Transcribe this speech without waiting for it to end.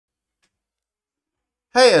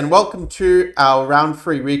Hey, and welcome to our round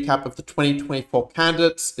 3 recap of the 2024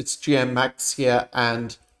 candidates. It's GM Max here,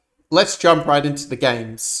 and let's jump right into the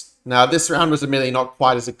games. Now, this round was admittedly not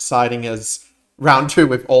quite as exciting as round 2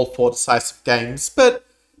 with all 4 decisive games, but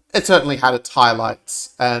it certainly had its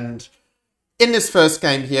highlights. And in this first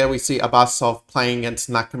game here, we see Abasov playing against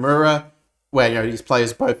Nakamura, where these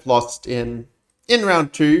players both lost in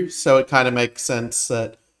round 2, so it kind of makes sense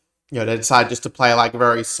that they decided just to play like a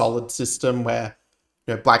very solid system where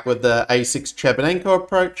Black with the A6 Chebenenko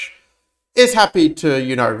approach is happy to,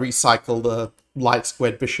 recycle the light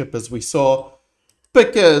squared bishop as we saw,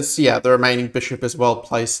 because, the remaining bishop is well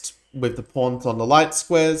placed with the pawns on the light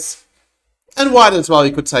squares. And white as well,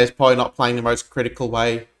 you could say, is probably not playing the most critical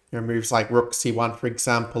way. Moves like rook c1, for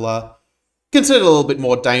example, are considered a little bit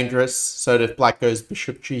more dangerous, so that if black goes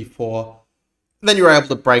bishop g4, then you're able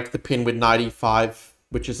to break the pin with knight e5,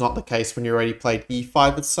 which is not the case when you already played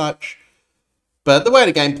e5 as such. But the way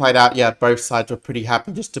the game played out, both sides were pretty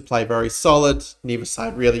happy just to play very solid. Neither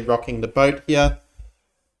side really rocking the boat here.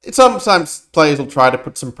 Sometimes players will try to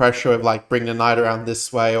put some pressure with like bring the knight around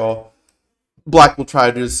this way, or black will try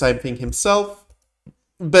to do the same thing himself.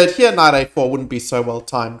 But here knight a4 wouldn't be so well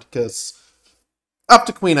timed, because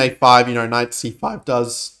after queen a5, knight c5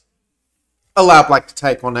 does allow black to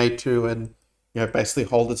take on a2 and basically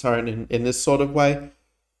hold its own in this sort of way.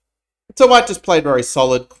 So white just played very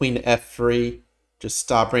solid, queen f3.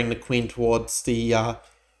 Just bring the queen towards the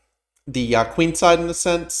queen side in a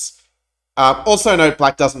sense. Also note,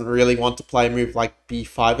 black doesn't really want to play a move like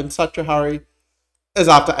b5 in such a hurry, as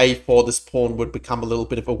after a4 this pawn would become a little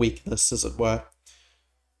bit of a weakness, as it were.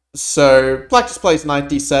 So black just plays knight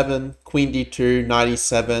d7, queen d2, knight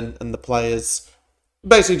e7, and the players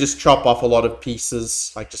basically just chop off a lot of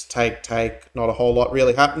pieces, like just take, not a whole lot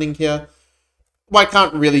really happening here. White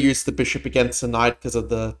can't really use the bishop against the knight because of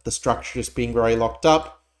the structure just being very locked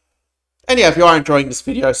up. And if you are enjoying this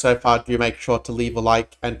video so far, do make sure to leave a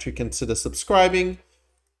like and to consider subscribing.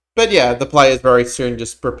 But the players very soon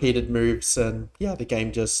just repeated moves, and the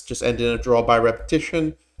game just ended in a draw by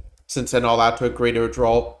repetition. Since they're not allowed to agree to a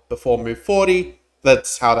draw before move 40,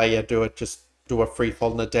 that's how they do it, just do a free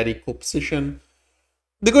fall in a dead equal position.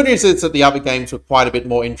 The good news is that the other games were quite a bit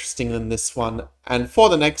more interesting than this one, and for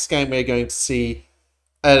the next game we're going to see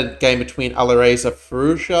a game between Alireza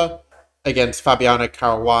Firouzja against Fabiano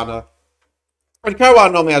Caruana. And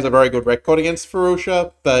Caruana normally has a very good record against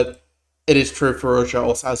Firouzja, but it is true Firouzja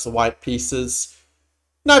also has the white pieces.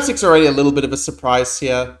 Knight 6 already a little bit of a surprise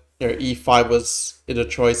here. E5 was a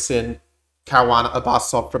choice in Caruana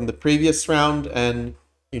Abasov from the previous round, and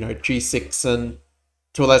G6 and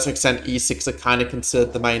to a lesser extent, e6 are kind of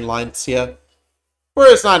considered the main lines here.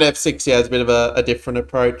 Whereas knight f6 has a bit of a different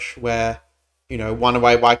approach where, one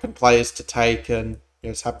way white can play is to take and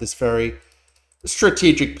just have this very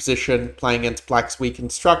strategic position playing against black's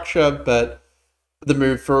weakened structure, but the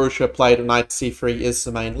move Firouzja played of knight c3 is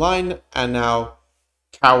the main line, and now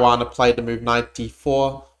Caruana played the move knight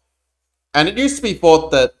d4. And it used to be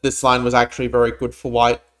thought that this line was actually very good for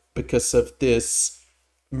white because of this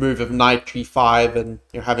move of knight g5 and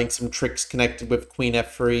having some tricks connected with queen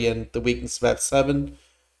f3 and the weakness of f7.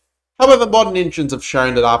 However, modern engines have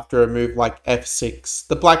shown that after a move like f6,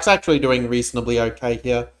 the black's actually doing reasonably okay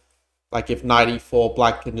here. Like if knight e4,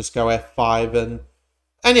 black can just go f5, and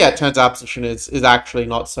it turns out position is actually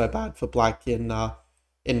not so bad for black in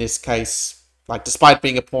this case. Like despite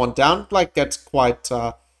being a pawn down, black gets quite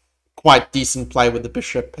decent play with the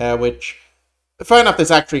bishop pair, which fair enough, this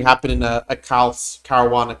actually happened in a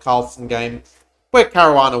Caruana-Carlsen game, where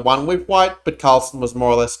Caruana won with white, but Carlsen was more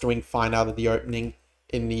or less doing fine out of the opening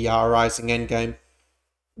in the rising endgame.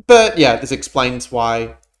 But this explains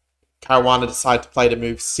why Caruana decided to play the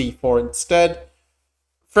move c4 instead.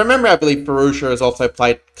 From memory, I believe Firouzja has also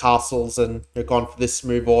played castles and gone for this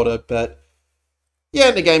move order, but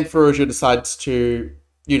in the game, Firouzja decides to,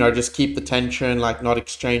 just keep the tension, like not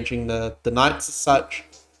exchanging the knights as such,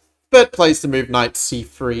 but plays the move knight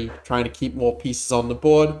c3, trying to keep more pieces on the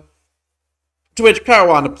board. To which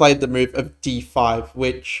Caruana played the move of d5,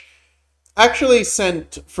 which actually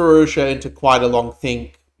sent Firouzja into quite a long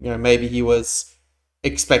think. Maybe he was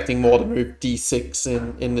expecting more to move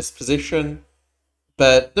d6 in this position.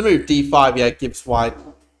 But the move d5, gives white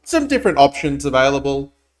some different options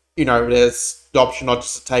available. There's the option not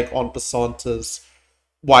just to take en passant as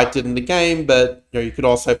white did in the game, but you could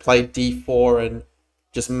also play d4 and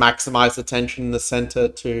just maximize the tension in the center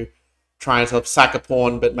to try and sort of sack a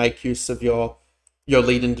pawn, but make use of your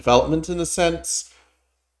lead in development in a sense.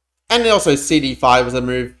 And also cd5 is a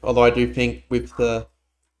move, although I do think with the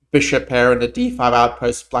bishop pair and the d5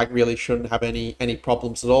 outpost, black really shouldn't have any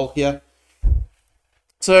problems at all here.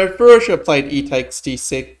 So Furusha played e takes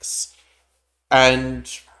d6,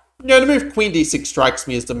 and the move queen d6 strikes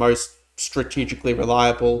me as the most strategically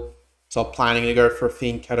reliable. So I'm planning to go for a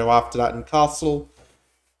Fiend Keto after that in castle.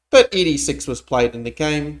 But e d6 was played in the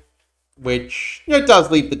game, which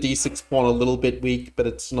does leave the d6 pawn a little bit weak, but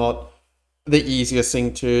it's not the easiest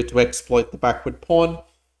thing to exploit the backward pawn.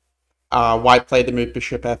 White played the move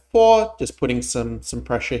bishop f4, just putting some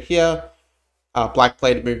pressure here. Black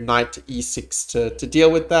played the move knight to e6 to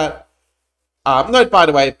deal with that. Note, by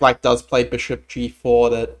the way, if black does play bishop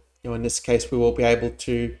g4, that in this case we will be able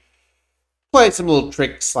to play some little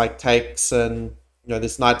tricks like takes, and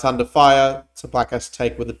this knight's under fire, so black has to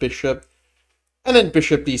take with a bishop. And then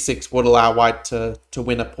bishop d6 would allow white to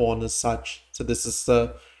win a pawn as such. So this is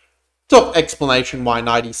the top explanation why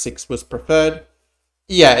knight e6 was preferred.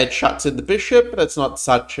 Yeah, it shuts in the bishop, but it's not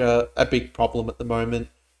such a big problem at the moment.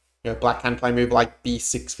 Black can play a move like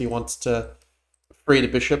b6 if he wants to free the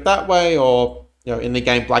bishop that way, or in the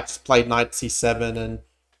game black just played knight c7 and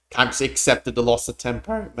kind of just accepted the loss of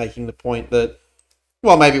tempo, making the point that,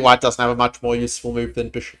 well, maybe white doesn't have a much more useful move than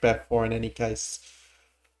bishop f4 in any case.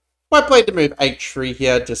 White played the move h3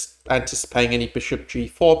 here, just anticipating any bishop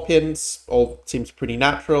g4 pins. All seems pretty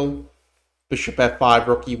natural. Bishop f5,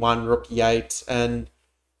 rook e1, rook e8, and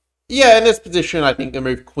yeah, in this position, I think the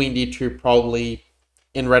move queen d2 probably,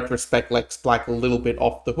 in retrospect, lets black a little bit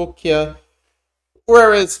off the hook here.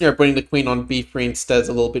 Whereas, putting the queen on b3 instead is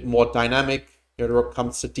a little bit more dynamic. The rook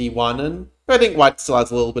comes to d1, and I think white still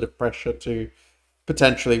has a little bit of pressure to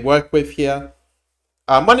potentially work with here.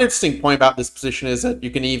 One interesting point about this position is that you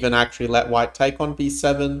can even actually let white take on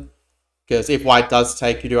b7, because if white does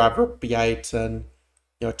take, you do have rook b8, and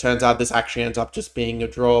it turns out this actually ends up just being a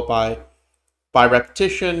draw by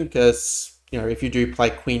repetition, because if you do play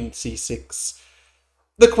queen c6,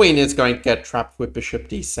 the queen is going to get trapped with bishop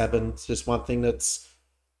d7. It's just one thing that's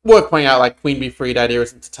worth pointing out. Like queen b3, the idea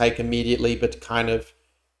isn't to take immediately, but to kind of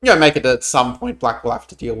make it at some point black will have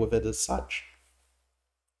to deal with it as such.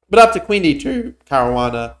 But after queen d2,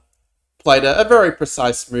 Caruana played a very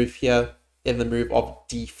precise move here in the move of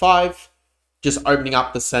d5, just opening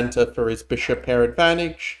up the center for his bishop pair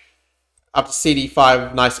advantage. Up to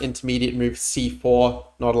cd5, nice intermediate move c4,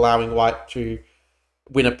 not allowing white to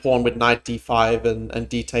win a pawn with knight d5 and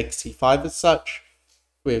d takes c5 as such.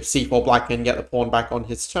 With c4, black can get the pawn back on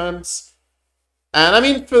his terms. And I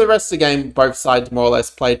mean, for the rest of the game, both sides more or less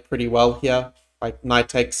played pretty well here. Like knight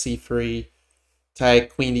takes c3,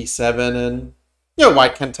 take queen e7, and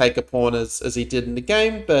white can take a pawn as he did in the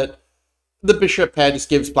game, but the bishop pair just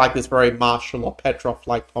gives black this very Marshall or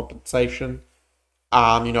Petrov-like compensation.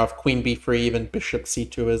 If queen b3, even bishop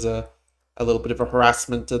c2 is a little bit of a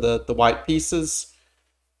harassment to the white pieces.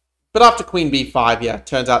 But after queen b5, yeah,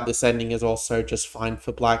 turns out this ending is also just fine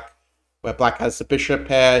for black, where black has the bishop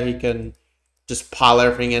pair. He can just pile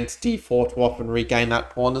everything into d4 to often regain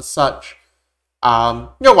that pawn as such.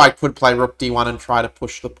 White could play rook d1 and try to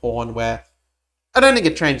push the pawn, where I don't think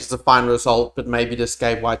it changes the final result, but maybe just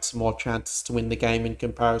gave white some more chances to win the game in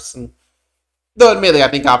comparison. Though admittedly, I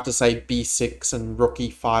think after, say, b6 and rook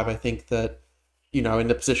e5, I think that, in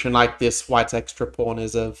a position like this, white's extra pawn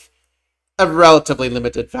is of relatively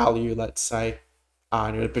limited value, let's say.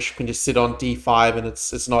 The bishop can just sit on d5, and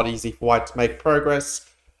it's not easy for white to make progress.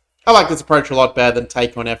 I like this approach a lot better than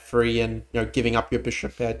take on f3 and, giving up your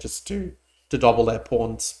bishop pair just to double their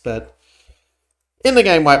pawns. But in the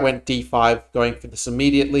game, white went d5, going for this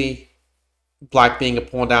immediately. Black, being a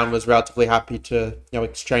pawn down, was relatively happy to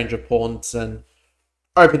exchange of pawns and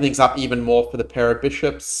open things up even more for the pair of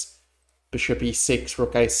bishops. Bishop e6,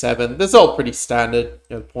 rook a7. This is all pretty standard.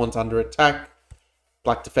 The pawn's under attack.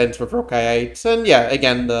 Black defends with rook a8. And yeah,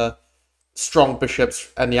 again, the strong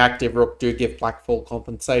bishops and the active rook do give black full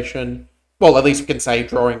compensation. Well, at least we can say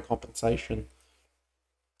drawing compensation.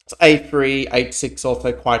 So a3, h6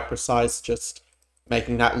 also quite precise, just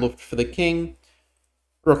making that look for the king.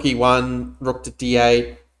 Rook e1, rook to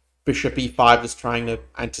d8, bishop e5, just trying to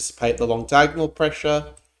anticipate the long diagonal pressure.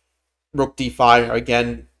 Rook d5,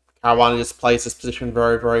 again, Caruana just plays this position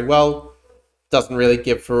very, very well. Doesn't really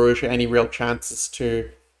give Furusha any real chances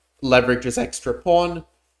to leverage his extra pawn.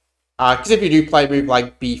 Because if you do play a move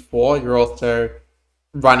like b4, you're also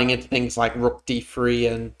running into things like rook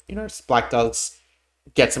d3, and, black does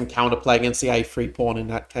get some counterplay against the a3 pawn in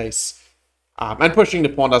that case. And pushing the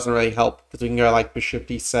pawn doesn't really help, because we can go like bishop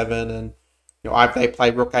d7, and either they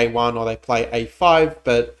play rook a1 or they play a5,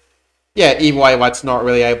 but yeah, either way, white's not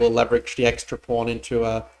really able to leverage the extra pawn into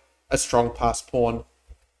a strong pass pawn.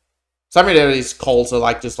 Some of these calls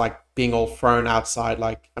are just being all thrown outside,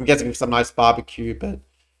 I'm guessing for some nice barbecue, but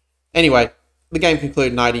anyway, the game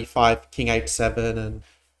concluded knight e5, king h7, and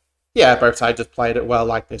yeah, both sides just played it well,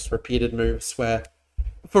 like this repeated moves where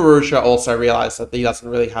Furusha also realized that he doesn't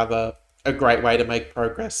really have a great way to make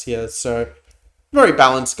progress here. So, very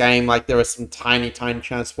balanced game. Like, there was some tiny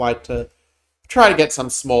chance White to try to get some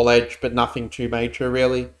small edge, but nothing too major,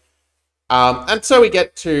 really. And so we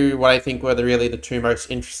get to what I think were really the two most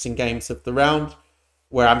interesting games of the round,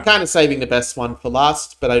 where I'm kind of saving the best one for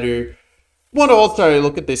last, but I do want to also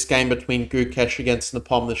look at this game between Gukesh against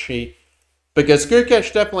Nepomniachtchi, because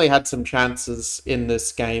Gukesh definitely had some chances in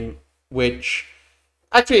this game, which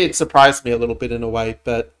actually it surprised me a little bit in a way,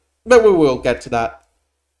 but we will get to that.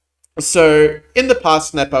 So in the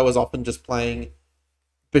past, Nepo was often just playing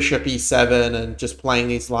Bishop e7 and just playing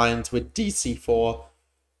these lines with dc4.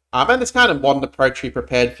 And this kind of modern approach he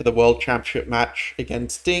prepared for the World Championship match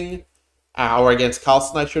against Ding, or against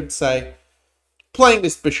Carlsen, I should say. Playing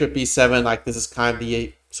this Bishop e7, like this is kind of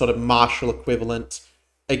the sort of martial equivalent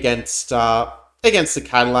against the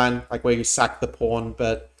Catalan, like where you sack the pawn,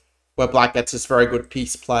 but where Black gets this very good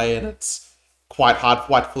piece play, and it's quite hard for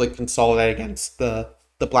White to fully consolidate against the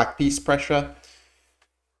Black piece pressure.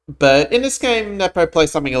 But in this game, Nepo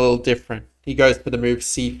plays something a little different. He goes for the move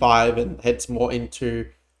c5 and heads more into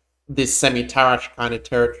this semi-Tarrasch kind of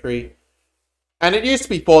territory. And it used to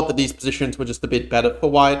be thought that these positions were just a bit better for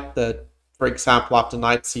White, that, for example, after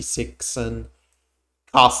knight c6 and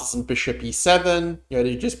castles and bishop e7,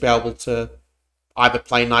 you'd just be able to either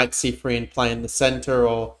play knight c3 and play in the center,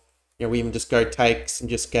 or we even just go takes and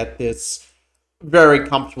just get this very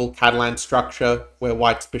comfortable Catalan structure where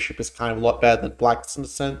White's bishop is kind of a lot better than Black's in a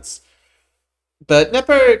sense. But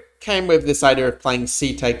Nepo came with this idea of playing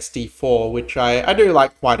c takes d4, which I do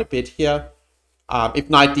like quite a bit here. If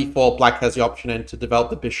knight d4, Black has the option then to develop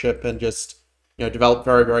the bishop and just develop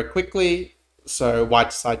very quickly. So White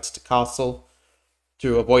decides to castle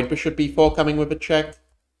to avoid bishop b4 coming with a check.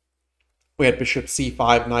 We had bishop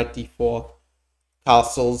c5, knight d4,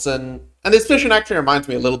 castles, and this position actually reminds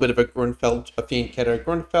me a little bit of a Grunfeld, a Fianchetto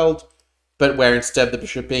Grunfeld, but where instead of the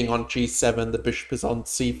bishop being on g7, the bishop is on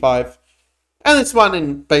c5. And this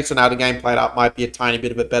one, based on how the game played out, might be a tiny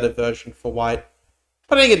bit of a better version for White,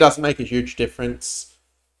 but I think it doesn't make a huge difference.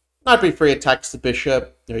 Knight b3 attacks the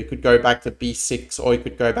bishop. You could go back to b6, or you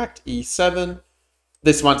could go back to e7.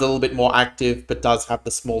 This one's a little bit more active, but does have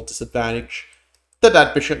the small disadvantage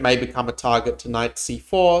that bishop may become a target to knight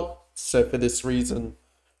c4. So for this reason,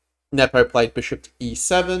 Nepo played bishop to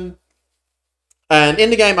e7. And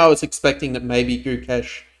in the game, I was expecting that maybe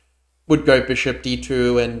Gukesh would go bishop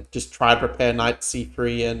d2 and just try to prepare knight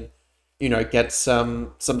c3 and, get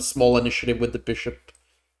some small initiative with the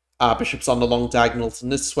bishops on the long diagonals in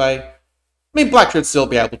this way. I mean, Black should still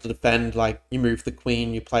be able to defend, like, you move the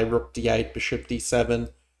queen, you play rook d8, bishop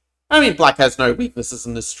d7. I mean, Black has no weaknesses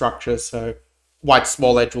in this structure, so White's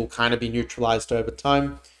small edge will kind of be neutralized over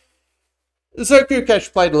time. So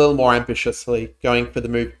Gukesh played a little more ambitiously, going for the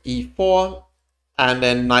move e4, and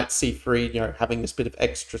then knight c3, having this bit of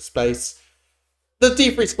extra space. The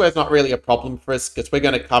d3 square is not really a problem for us, because we're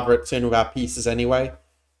going to cover it soon with our pieces anyway.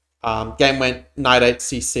 Game went knight 8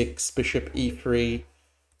 c6, bishop e3,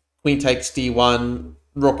 queen takes d1,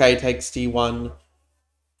 rook a takes d1.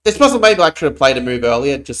 It's possible maybe I should have played a move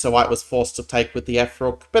earlier, just so White was forced to take with the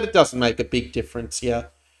f-rook, but it doesn't make a big difference here.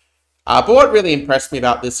 But what really impressed me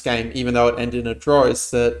about this game, even though it ended in a draw,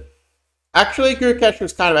 is that actually Gukesh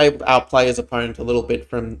was kind of able to outplay his opponent a little bit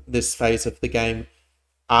from this phase of the game.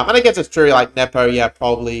 And I guess it's true, like Nepo,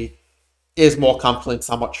 probably is more comfortable in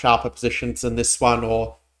somewhat sharper positions than this one,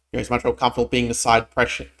 or he's much more comfortable being the side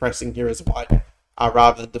pressing here as White,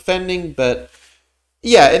 rather than defending. But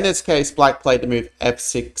yeah, in this case, Black played the move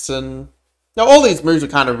f6, and now all these moves are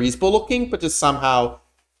kind of reasonable looking, but just somehow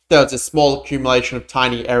there was a small accumulation of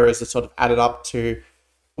tiny errors that sort of added up to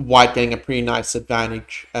White getting a pretty nice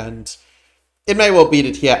advantage. And it may well be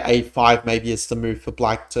that here a5 maybe is the move for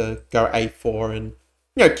Black to go a4 and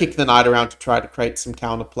kick the knight around to try to create some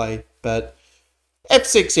counterplay. But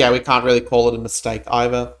f6, we can't really call it a mistake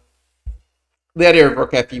either. The idea of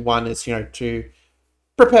rook fe1 is, to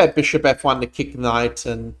prepare bishop f1 to kick the knight,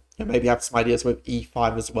 and maybe have some ideas with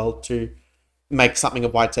e5 as well to make something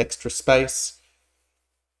of White's extra space.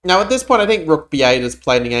 Now, at this point, I think rook b8 as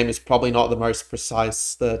played in the game is probably not the most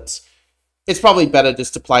precise. That it's probably better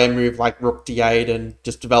just to play a move like rook d8 and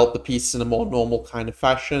just develop the piece in a more normal kind of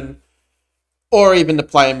fashion. Or even to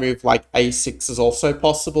play a move like a6 is also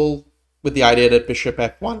possible, with the idea that bishop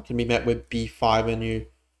f1 can be met with b5 and you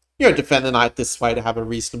defend the knight this way to have a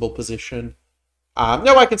reasonable position.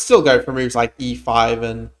 I can still go for moves like e5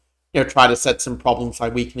 and try to set some problems by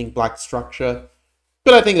weakening Black's structure.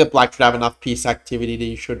 But I think that Black should have enough piece activity that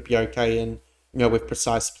he should be okay in with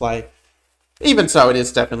precise play. Even so, it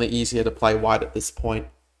is definitely easier to play white at this point.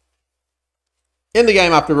 In the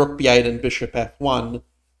game after rook b8 and bishop f1,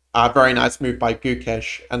 a very nice move by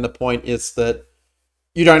Gukesh, and the point is that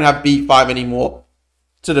you don't have b5 anymore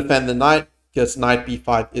to defend the knight, because knight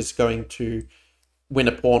b5 is going to win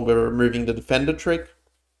a pawn. We're removing the defender trick.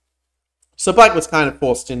 So black was kind of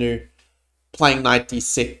forced into playing knight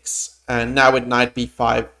d6, and now with knight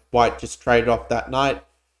b5, white just traded off that knight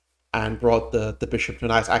and brought the bishop to a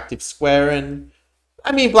nice active square. And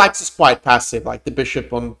I mean, black's is quite passive. Like, the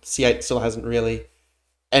bishop on c8 still hasn't really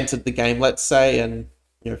entered the game, let's say, and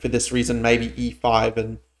for this reason, maybe e5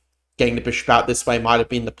 and getting the bishop out this way might have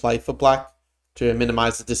been the play for black to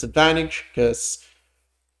minimize the disadvantage, because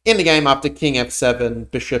in the game after king f7,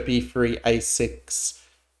 bishop e3, a6,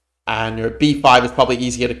 and b5 is probably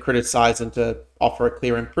easier to criticize and to offer a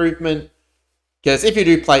clear improvement, because if you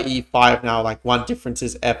do play e5 now, like, one difference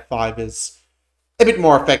is f5 is a bit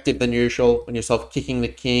more effective than usual when you're sort of kicking the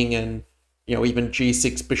king, and even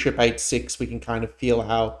g6, bishop h6, we can kind of feel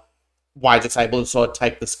how white is able to sort of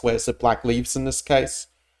take the squares that black leaves in this case.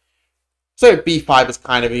 So b5 is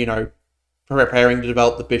kind of, preparing to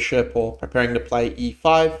develop the bishop or preparing to play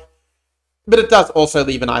e5. But it does also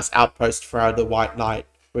leave a nice outpost for the white knight,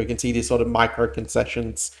 where you can see these sort of micro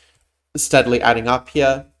concessions steadily adding up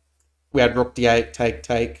here. We had rook d8, take,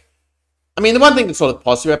 take. I mean, the one thing that's sort of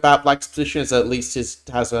positive about black's position is that at least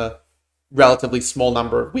it has a relatively small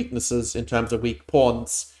number of weaknesses in terms of weak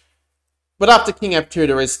pawns. But after king f2,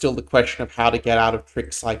 there is still the question of how to get out of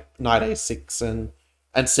tricks like knight a6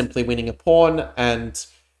 and simply winning a pawn. And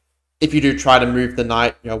if you do try to move the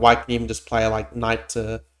knight, white can even just play like knight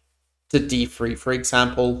to d3, for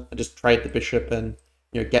example, and just trade the bishop and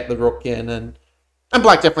get the rook in. And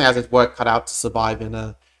black definitely has his work cut out to survive in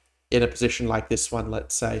a position like this one,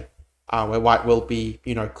 let's say, where white will be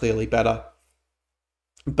clearly better.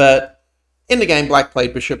 But in the game, black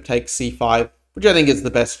played bishop takes c5, which I think is the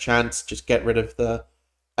best chance. Just get rid of the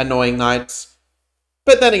annoying knights.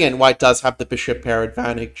 But then again, white does have the bishop pair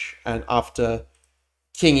advantage, and after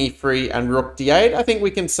king e3 and rook d8, I think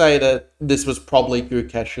we can say that this was probably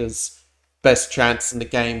Gukesh's best chance in the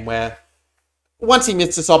game, where once he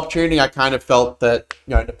missed this opportunity, I kind of felt that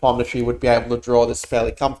Nepomniachtchi would be able to draw this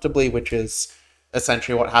fairly comfortably, which is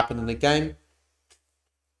essentially what happened in the game.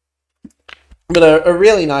 But a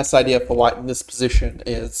really nice idea for white in this position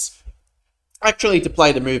is actually to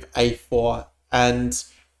play the move a4. And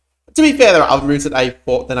to be fair, there are other moves at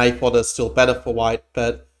a4 than a4 that are still better for white,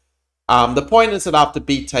 but the point is that after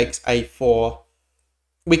b takes a4,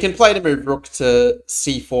 we can play the move rook to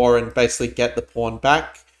c4 and basically get the pawn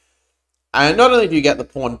back. And not only do you get the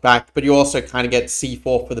pawn back, but you also kind of get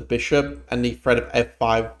c4 for the bishop, and the threat of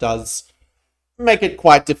f5 does make it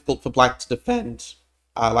quite difficult for black to defend.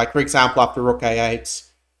 Like, for example, after rook a8,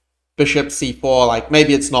 bishop c4, like,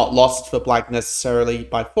 maybe it's not lost for black necessarily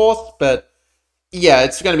by force, but yeah,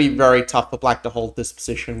 it's going to be very tough for black to hold this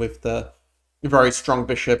position with the very strong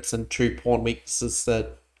bishops and two pawn weaknesses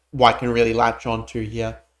that white can really latch onto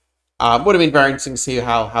here. Would have been very interesting to see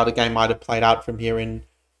how the game might have played out from here in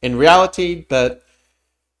reality, but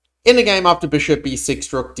in the game after bishop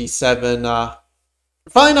b6, rook d7,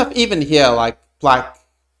 funnily enough, even here, like, black,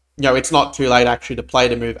 it's not too late actually to play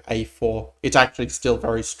the move a4. It's actually still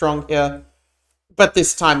very strong here, but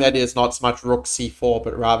this time that is not so much rook c4,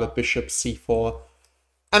 but rather bishop c4.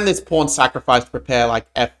 And this pawn sacrifice to prepare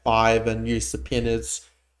like f5 and use the pin is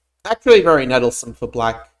actually very nettlesome for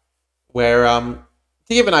black, where, to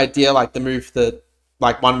give an idea, like, the move that,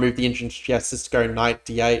 like, one move the engine suggests is to go knight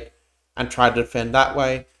d8 and try to defend that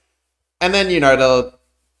way. And then,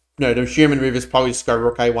 the human move is probably just go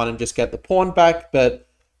rook a1 and just get the pawn back, but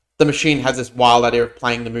the machine has this wild idea of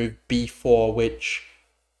playing the move b4, which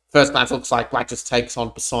first glance looks like black just takes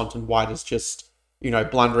on passant and white is just,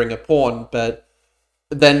 blundering a pawn. But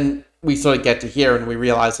then we sort of get to here and we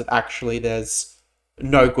realize that actually there's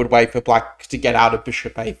no good way for black to get out of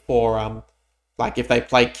bishop a4. Like, if they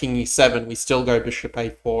play king e7, we still go bishop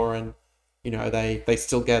a4, and, they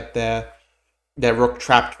still get their rook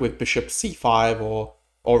trapped with bishop c5,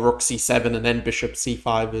 or rook c7, and then bishop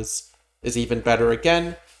c5 is even better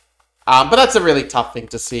again. But that's a really tough thing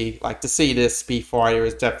to see. Like, to see this b4 idea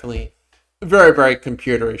is definitely very, very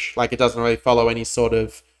computerish. Like, it doesn't really follow any sort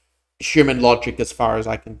of human logic as far as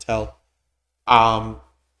I can tell.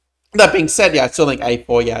 That being said, yeah, I still think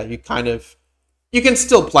a4, yeah, you can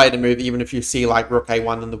still play the move even if you see like rook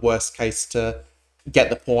a1 in the worst case to get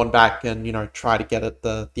the pawn back and, try to get at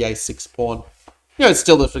the a6 pawn.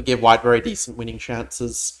 Still this would give white very decent winning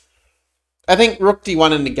chances. I think rook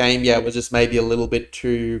d1 in the game, yeah, was just maybe a little bit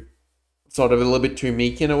too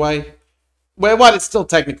meek in a way. where white is still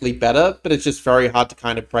technically better, but it's just very hard to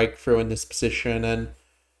kind of break through in this position. And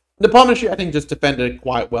the pawn issue, I think, just defended it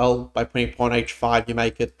quite well by putting pawn h5. You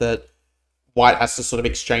make it that white has to sort of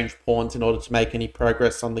exchange pawns in order to make any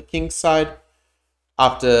progress on the king's side.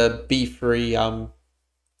 After b3,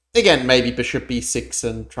 again, maybe bishop b6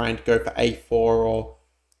 and trying to go for a4 or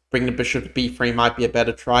bring the bishop to b3 might be a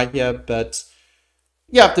better try here. But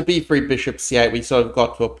yeah, after b3, bishop c8, we sort of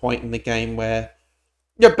got to a point in the game where,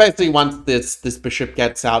 yeah, basically once this bishop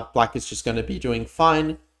gets out, black is just going to be doing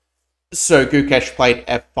fine. So Gukesh played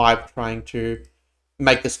f5, trying to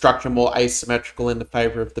make the structure more asymmetrical in the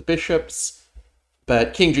favor of the bishops.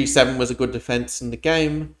 But king g7 was a good defense in the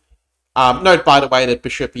game. Note, by the way, that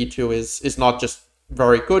bishop e2 is not just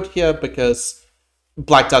very good here, because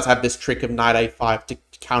black does have this trick of knight a5 to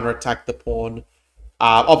counterattack the pawn.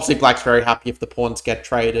 Obviously, black's very happy if the pawns get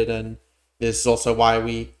traded, and this is also why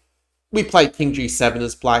we play king g7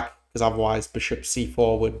 as black, because otherwise bishop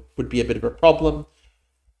c4 would be a bit of a problem.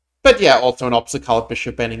 But yeah, also an opposite colored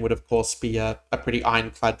bishop ending would of course be a pretty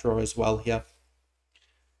ironclad draw as well here.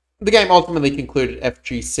 The game ultimately concluded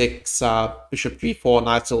fg6, bishop g4,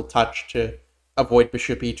 nice little touch to avoid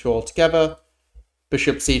bishop e2 altogether.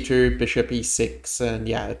 Bishop c2, bishop e6, and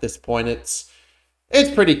yeah, at this point it's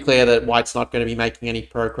pretty clear that white's not going to be making any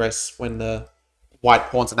progress when the white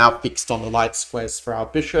pawns are now fixed on the light squares for our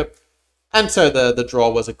bishop. And so the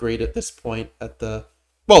draw was agreed at this point at the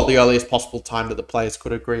earliest possible time that the players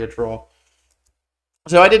could agree a draw.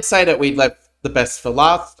 So I did say that we'd left the best for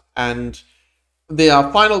last, and the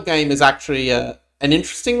final game is actually an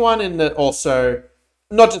interesting one in that also,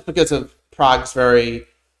 not just because of Prague's very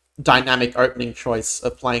dynamic opening choice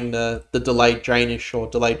of playing the delayed Danish or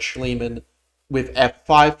delayed Schliemann with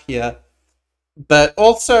f5 here, but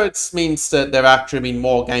also it means that there have actually been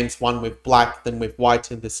more games won with black than with white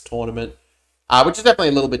in this tournament, which is definitely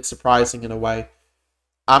a little bit surprising in a way.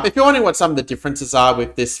 If you're wondering what some of the differences are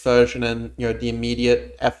with this version and the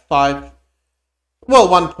immediate f5, well,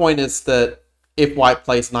 one point is that if white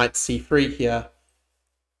plays knight c3 here,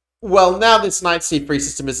 well, now this knight c3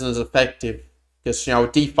 system isn't as effective, because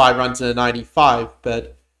d5 runs into knight e5,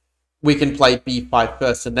 but we can play b5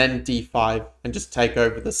 first and then d5 and just take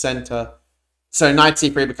over the center. So knight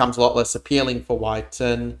c3 becomes a lot less appealing for white,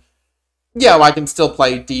 and yeah, I can still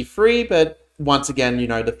play d3, but once again,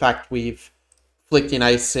 the fact we've flicked in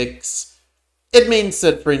a6, it means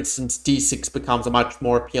that, for instance, d6 becomes a much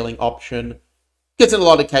more appealing option, because in a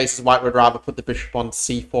lot of cases, white would rather put the bishop on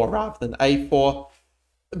c4 rather than a4,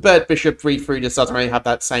 but bishop d3 just doesn't really have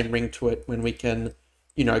that same ring to it when we can,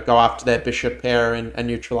 go after their bishop pair and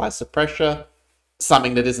neutralize the pressure,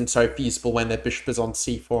 something that isn't so feasible when their bishop is on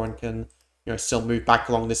c4 and can, still move back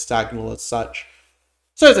along this diagonal as such.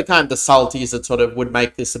 So those are kind of the subtleties that sort of would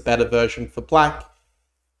make this a better version for black.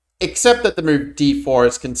 Except that the move d4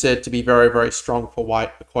 is considered to be very, very strong for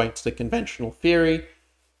white, according to the conventional theory.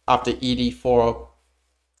 After ed4,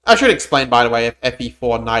 I should explain, by the way, if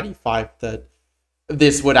fe4, knight e5, that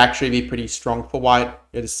this would actually be pretty strong for white.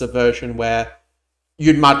 It is a version where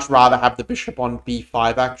you'd much rather have the bishop on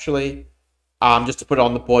b5, actually. Just to put it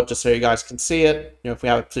on the board, just so you guys can see it. If we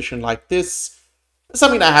have a position like this,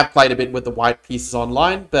 something that I have played a bit with the white pieces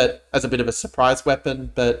online, but as a bit of a surprise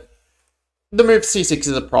weapon, but the move c6 is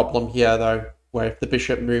a problem here, though, where if the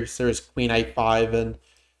bishop moves, there is queen a5, and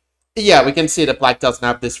yeah, we can see that black doesn't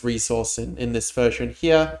have this resource in this version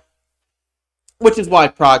here, which is why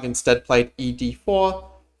Prague instead played ed4,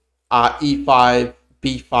 e5,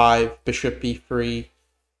 b5, bishop b3,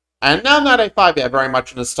 and now knight a5, yeah, very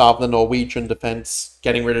much in the style of the Norwegian defense,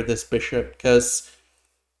 getting rid of this bishop, because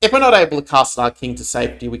if we're not able to castle our king to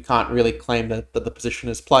safety, we can't really claim that the position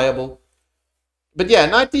is playable. But yeah,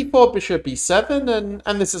 knight d4, bishop e7,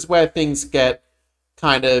 and this is where things get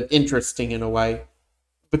kind of interesting in a way.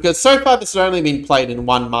 Because so far this has only been played in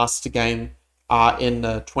one master game in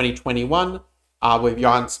 2021, with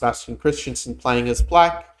Johann Sebastian Christensen playing as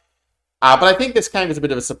black. But I think this game is a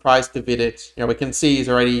bit of a surprise to Vidit. We can see he's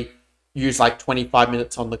already used like 25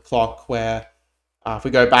 minutes on the clock, where if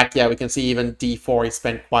we go back, yeah, we can see even d4, he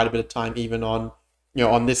spent quite a bit of time even on,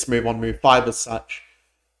 on this move, on move 5 as such.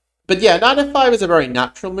 But yeah, knight f5 is a very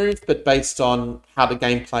natural move, but based on how the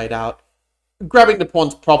game played out, grabbing the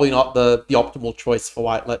pawn's probably not the optimal choice for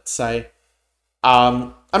white, let's say.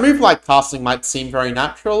 A move like castling might seem very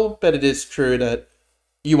natural, but it is true that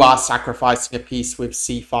you are sacrificing a piece with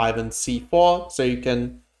c5 and c4, so you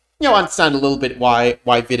can, understand a little bit why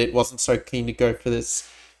Vidit wasn't so keen to go for this,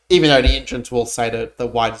 even though the ancients will say that the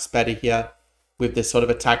white is better here, with this sort of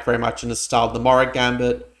attack very much in the style of the Mora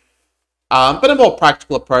Gambit. But a more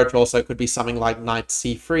practical approach also could be something like knight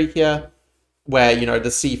c3 here, where, you know, the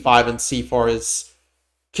c5 and c4 is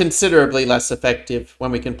considerably less effective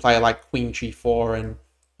when we can play like queen g4 and,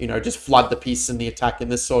 you know, just flood the piece in the attack in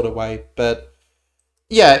this sort of way. But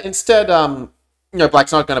yeah, instead, you know,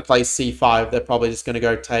 black's not going to play c5. They're probably just going to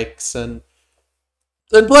go takes and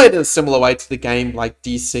then play it in a similar way to the game, like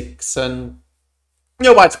d6. And, you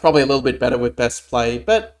know, white's probably a little bit better with best play,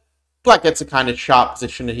 but black gets a kind of sharp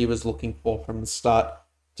position that he was looking for from the start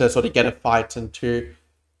to sort of get a fight and to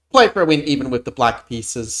play for a win even with the black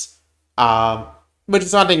pieces. Which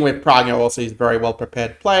is something with Prague, also he's a very well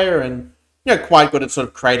prepared player and, you know, quite good at sort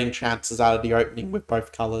of creating chances out of the opening with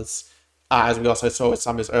both colours, as we also saw with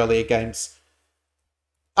some of his earlier games.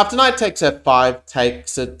 After knight takes f5,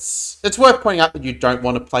 takes, it's worth pointing out that you don't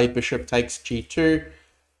want to play bishop takes g2.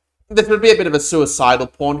 This would be a bit of a suicidal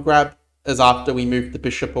pawn grab, as after we move the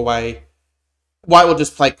bishop away, white will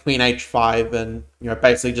just play queen h5 and, you know,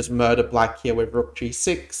 basically just murder black here with rook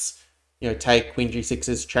g6. You know, take queen g6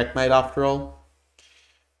 is checkmate after all.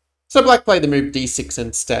 So black played the move d6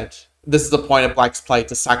 instead. This is the point of black's play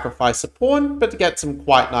to sacrifice a pawn, but to get some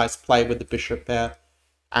quite nice play with the bishop there.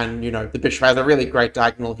 And, you know, the bishop has a really great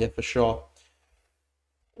diagonal here for sure.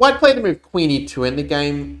 White played the move queen e2 in the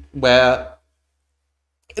game, where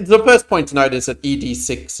the first point to note is that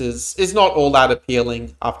ed6 is not all that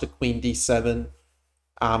appealing after queen d7.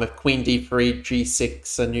 If queen d3,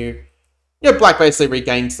 g6, and you know, black basically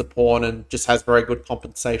regains the pawn and just has very good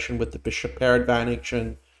compensation with the bishop pair advantage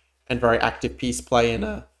and very active piece play in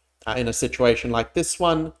a situation like this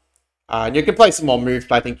one. And you can play some more moves,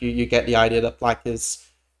 but I think you get the idea that black is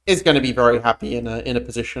going to be very happy in a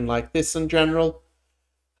position like this in general.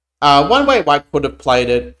 One way white could have played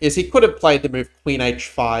it is he could have played the move queen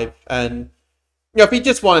h5, and, you know, if he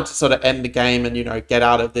just wanted to sort of end the game and, you know, get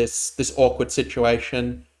out of this awkward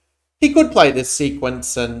situation, he could play this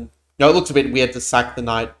sequence. And, you know, it looks a bit weird to sack the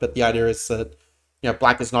knight, but the idea is that, you know,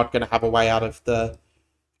 black is not going to have a way out of the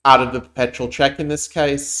perpetual check in this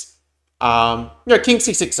case. You know, king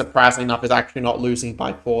c6, surprisingly enough, is actually not losing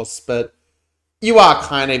by force, but you are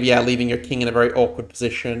kind of, yeah, leaving your king in a very awkward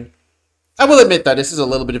position. I will admit that this is a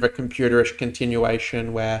little bit of a computerish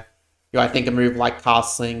continuation where, you know, I think a move like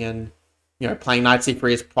castling and, you know, playing knight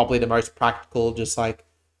c3 is probably the most practical. Just like,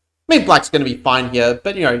 I mean, black's going to be fine here,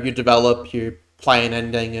 but, you know, you develop, you play an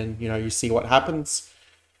ending, and, you know, you see what happens.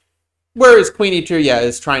 Whereas queen e2, yeah,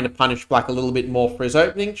 is trying to punish black a little bit more for his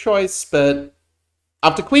opening choice, but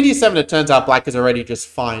after queen d7, it turns out black is already just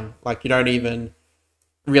fine. Like, you don't even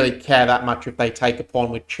really care that much if they take a pawn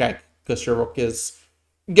with check, because your rook is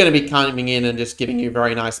going to be coming in and just giving you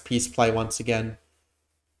very nice piece play once again.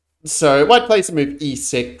 So white plays the move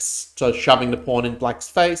e6, so shoving the pawn in black's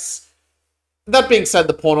face. That being said,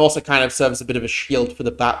 the pawn also kind of serves a bit of a shield for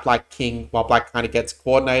the black king, while black kind of gets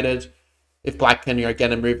coordinated. If black can, you know,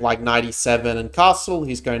 get a move like knight e7 and castle,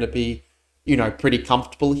 he's going to be, you know, pretty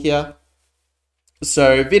comfortable here.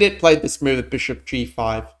 So Vidit played this move of bishop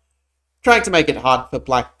g5, trying to make it hard for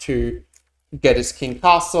black to get his king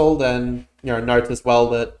castled, and, you know, note as well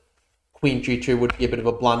that queen g2 would be a bit of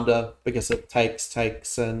a blunder because it takes,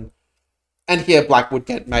 and here black would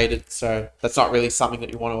get mated, so that's not really something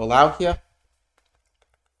that you want to allow here.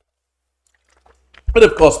 But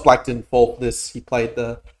of course, black didn't fall for this. He played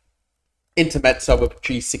the intermezzo of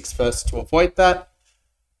g6 first to avoid that.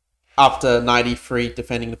 After knight e3,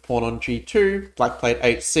 defending the pawn on g2, black played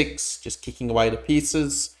h6, just kicking away the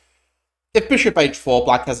pieces. If bishop h4,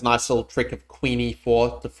 black has a nice little trick of queen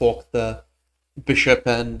e4 to fork the bishop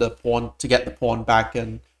and the pawn to get the pawn back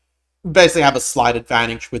and basically have a slight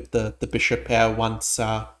advantage with the bishop pair once,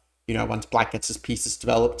 you know, once black gets his pieces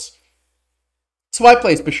developed. So white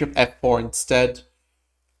plays bishop f4 instead.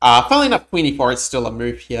 Funnily enough, queen e4 is still a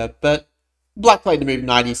move here, but black played the move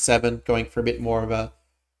knight e7, going for a bit more of a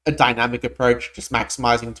dynamic approach, just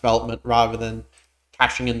maximizing development rather than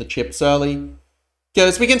cashing in the chips early.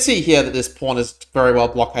 Because we can see here that this pawn is very well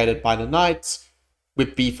blockaded by the knight,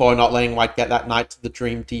 with b4 not letting white get that knight to the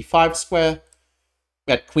dream d5 square.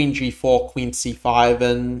 We had queen g4, queen c5,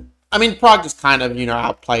 and, I mean, Prague just kind of, you know,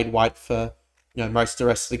 outplayed white for, you know, most of the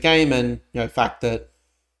rest of the game, and, you know, the fact that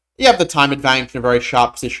you have the time advantage in a very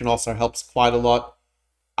sharp position also helps quite a lot.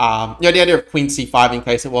 You know, the idea of queen c5, in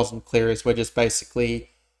case it wasn't clear, is we're just basically,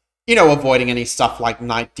 you know, avoiding any stuff like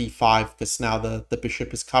knight d5, because now the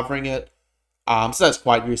bishop is covering it. So that's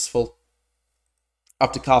quite useful.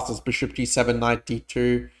 After castles, bishop g7, knight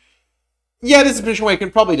d2. Yeah, this is a position where you can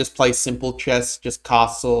probably just play simple chess, just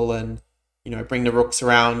castle and, you know, bring the rooks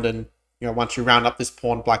around, and, you know, once you round up this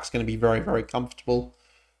pawn, black's going to be very, very comfortable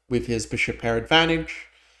with his bishop pair advantage.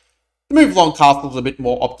 The move long castle is a bit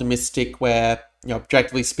more optimistic, where, you know,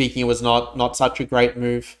 objectively speaking, it was not such a great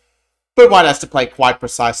move. But white has to play quite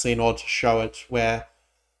precisely in order to show it, where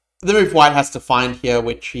the move white has to find here,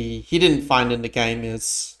 which he didn't find in the game,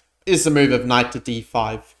 is the move of knight to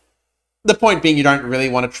d5. The point being you don't really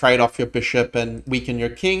want to trade off your bishop and weaken your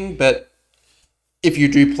king, but if you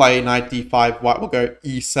do play knight d5, white will go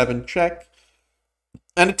e7 check.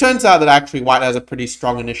 And it turns out that actually white has a pretty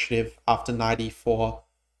strong initiative after knight e4,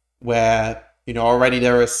 where, you know, already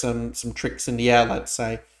there are some tricks in the air, let's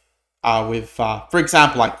say. With, for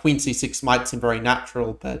example, like queen c6 might seem very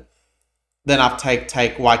natural, but then after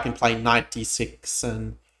take, white can play knight d6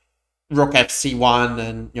 and rook fc1,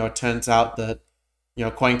 and, you know, it turns out that, you know,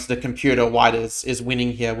 according to the computer, white is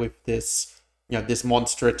winning here with this, you know, this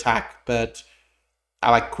monster attack, but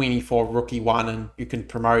I like queen e4, rook e1, and you can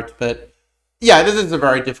promote. But yeah, this is a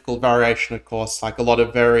very difficult variation, of course, like a lot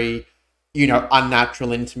of very, you know,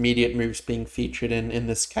 unnatural intermediate moves being featured in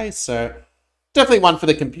this case. So definitely one for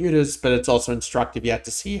the computers, but it's also instructive yet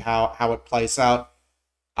to see how it plays out.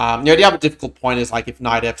 You know, the other difficult point is like if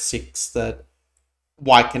knight f6, that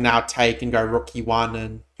white can now take and go rook e1,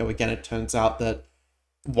 and, you know, again, it turns out that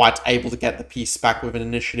white's able to get the piece back with an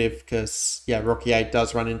initiative because, yeah, rook e8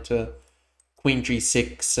 does run into queen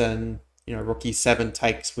g6, and, you know, rook e7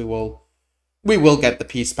 takes. We will get the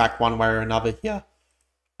piece back one way or another here.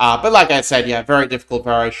 But like I said, yeah, very difficult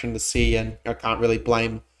variation to see, and I can't really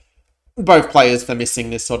blame both players for missing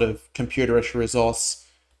this sort of computerish resource.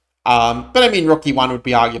 But I mean, rook e1 would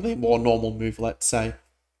be arguably a more normal move, let's say.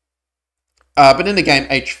 But in the game,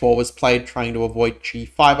 h4 was played, trying to avoid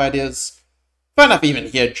g5 ideas. Fair enough, even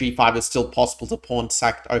here, g5 is still possible to pawn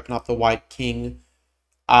sack to open up the white king.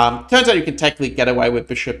 Turns out you can technically get away with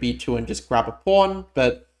bishop e2 and just grab a pawn,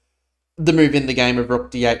 but the move in the game of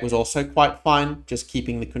rook d8 was also quite fine, just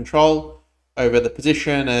keeping the control over the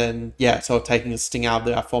position, and yeah, so taking the sting out of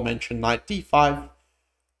the aforementioned knight d5.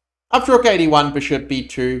 After rook a1, bishop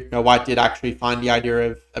b2, you know, white did actually find the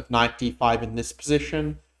idea of knight d5 in this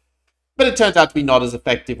position, but it turns out to be not as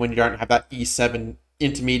effective when you don't have that e7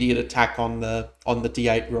 intermediate attack on the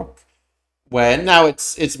d8 rook, where now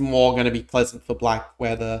it's more going to be pleasant for black,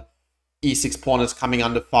 where the e6 pawn is coming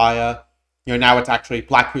under fire. You know, now it's actually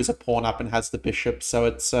black who's a pawn up and has the bishop, so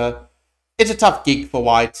it's a tough gig for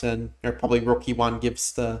white, and, you know, probably rook e1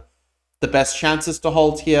 gives the best chances to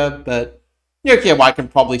hold here, but, you know, here white can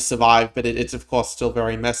probably survive, but it's of course still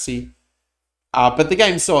very messy. But the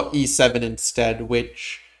game saw e7 instead,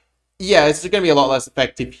 which, yeah, it's going to be a lot less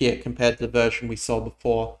effective here compared to the version we saw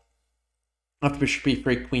before. After bishop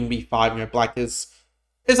b3, queen b5, you know, black is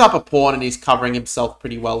up a pawn and he's covering himself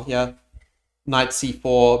pretty well here. Knight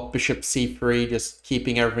c4, bishop c3, just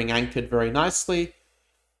keeping everything anchored very nicely.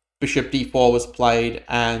 Bishop d4 was played,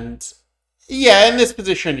 and yeah, in this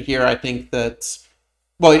position here, I think that,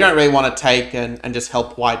 well, you don't really want to take and just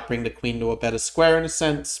help white bring the queen to a better square in a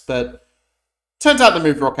sense, but turns out the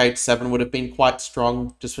move rook h7 would have been quite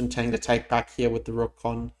strong, just intending to take back here with the rook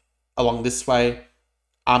on along this way.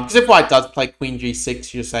 Because if white does play queen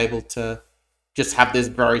g6, you're just able to just have this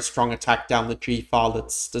very strong attack down the g file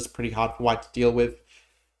that's pretty hard for white to deal with.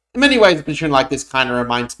 In many ways, a position like this kind of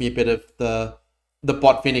reminds me a bit of the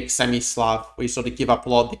Botvinnik semi-Slav, where you sort of give up a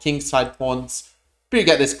lot of the kingside pawns, but you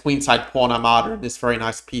get this queenside pawn armada and this very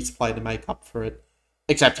nice piece play to make up for it.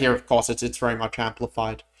 Except here, of course, it's very much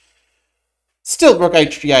amplified. Still, rook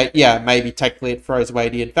hg8, yeah, maybe technically it throws away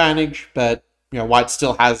the advantage, but, you know, white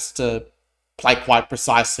still has to play quite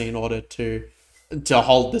precisely in order to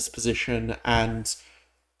hold this position, and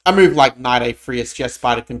a move like knight a3 as suggested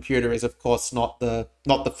by the computer is of course not the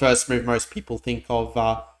first move most people think of.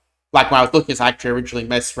 Like when I was looking, it's actually originally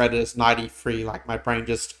misread as knight e3, like my brain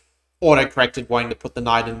just auto-corrected wanting to put the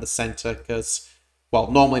knight in the center, because,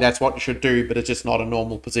 well, normally that's what you should do, but it's just not a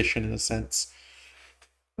normal position in a sense.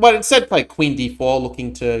 But instead play queen d4,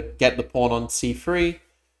 looking to get the pawn on c3.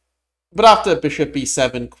 But after bishop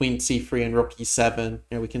b7, queen c3, and rook e7, you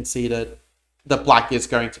know, we can see that the black is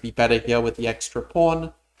going to be better here with the extra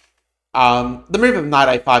pawn. The move of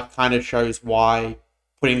knight a5 kind of shows why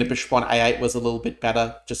putting the bishop on a8 was a little bit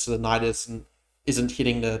better, just so the knight isn't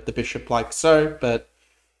hitting the bishop like so. But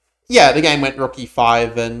yeah, the game went rook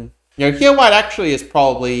e5, and, you know, here white actually is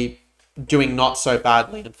probably doing not so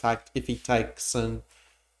badly, in fact, if he takes and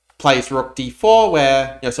plays rook d4,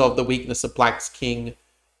 where, you know, sort of the weakness of black's king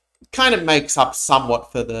kind of makes up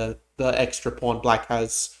somewhat for the extra pawn black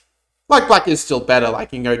has. Like, black is still better,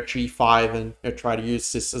 like, you can go g5 and, you know, try to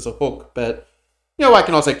use this as a hook, but, you know, I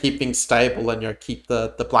can also keep things stable and, you know, keep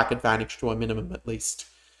the black advantage to a minimum at least.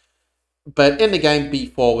 But in the game,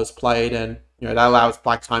 b4 was played, and, you know, that allows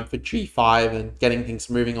black time for g5 and getting things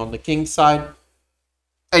moving on the king side.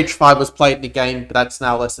 h5 was played in the game, but that's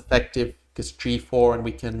now less effective, because g4 and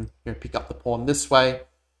we can pick up the pawn this way.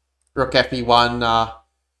 Rook fe1,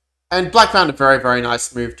 and black found a very, very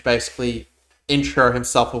nice move to basically ensure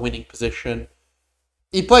himself a winning position.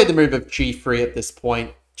 He played the move of g3 at this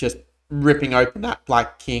point, just ripping open that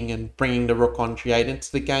black king and bringing the rook on g8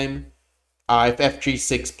 into the game. If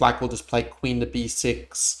fg6, black will just play queen to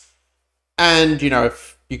b6. And,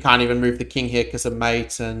 if you can't even move the king here because of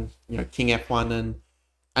mate, and, king f1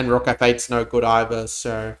 and rook f8's no good either.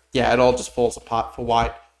 So, yeah, it all just falls apart for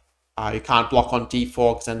white. You can't block on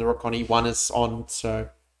d4 because then the rook on e1 is on. So,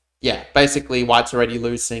 yeah, basically white's already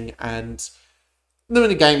losing. And then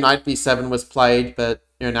the game knight b7 was played, but,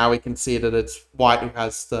 now we can see that it's white who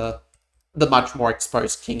has the much more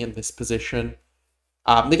exposed king in this position.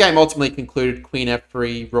 The game ultimately concluded queen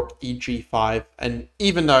f3, rook eg5, and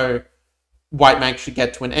even though white managed to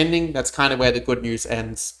get to an ending, that's kind of where the good news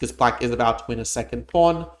ends, because black is about to win a second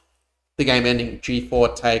pawn. The game ending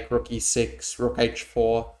g4 take, rook e6, rook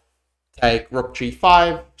h4, take, rook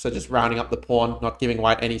g5, so just rounding up the pawn, not giving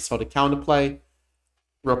white any sort of counterplay.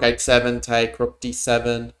 Rook h7, take, rook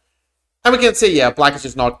d7. And we can see, yeah, black is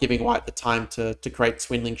just not giving white the time to create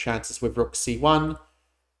swindling chances with rook c1.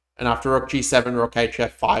 And after rook g7, rook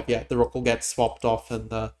hf5, yeah, the rook will get swapped off and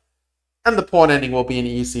the pawn ending will be an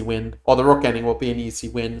easy win, or the rook ending will be an easy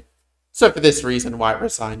win. So for this reason, white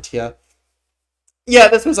resigned here. Yeah,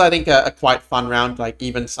 this was, I think, a quite fun round. Like,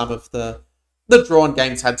 even some of the drawn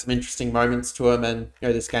games had some interesting moments to them. And,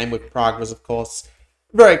 this game with Prague was, of course,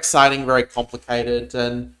 very exciting, very complicated.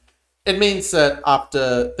 And it means that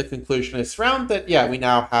after the conclusion of this round that, yeah, we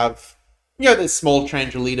now have, this small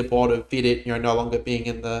change of leaderboard of Vidit, no longer being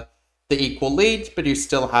in the equal lead, but you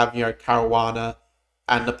still have, Caruana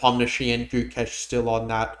and Nepomniachtchi and Gukesh still on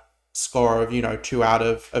that score of, 2 out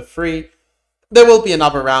of 3. There will be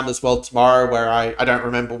another round as well tomorrow where I don't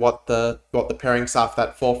remember what the pairings are for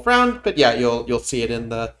that 4th round, but yeah, you'll see it in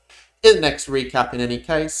the next recap in any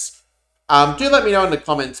case. Do let me know in the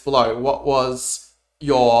comments below what was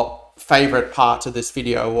your favorite part of this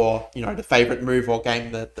video, or the favorite move or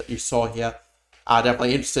game that you saw here.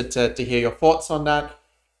 Definitely interested to hear your thoughts on that.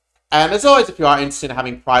 And as always, if you are interested in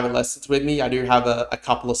having private lessons with me, I do have a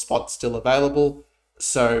couple of spots still available,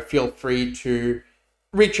 so feel free to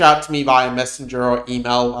reach out to me via messenger or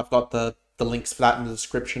email. I've got the links for that in the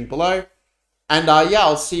description below. And yeah,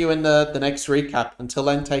 I'll see you in the next recap. Until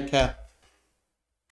then, take care.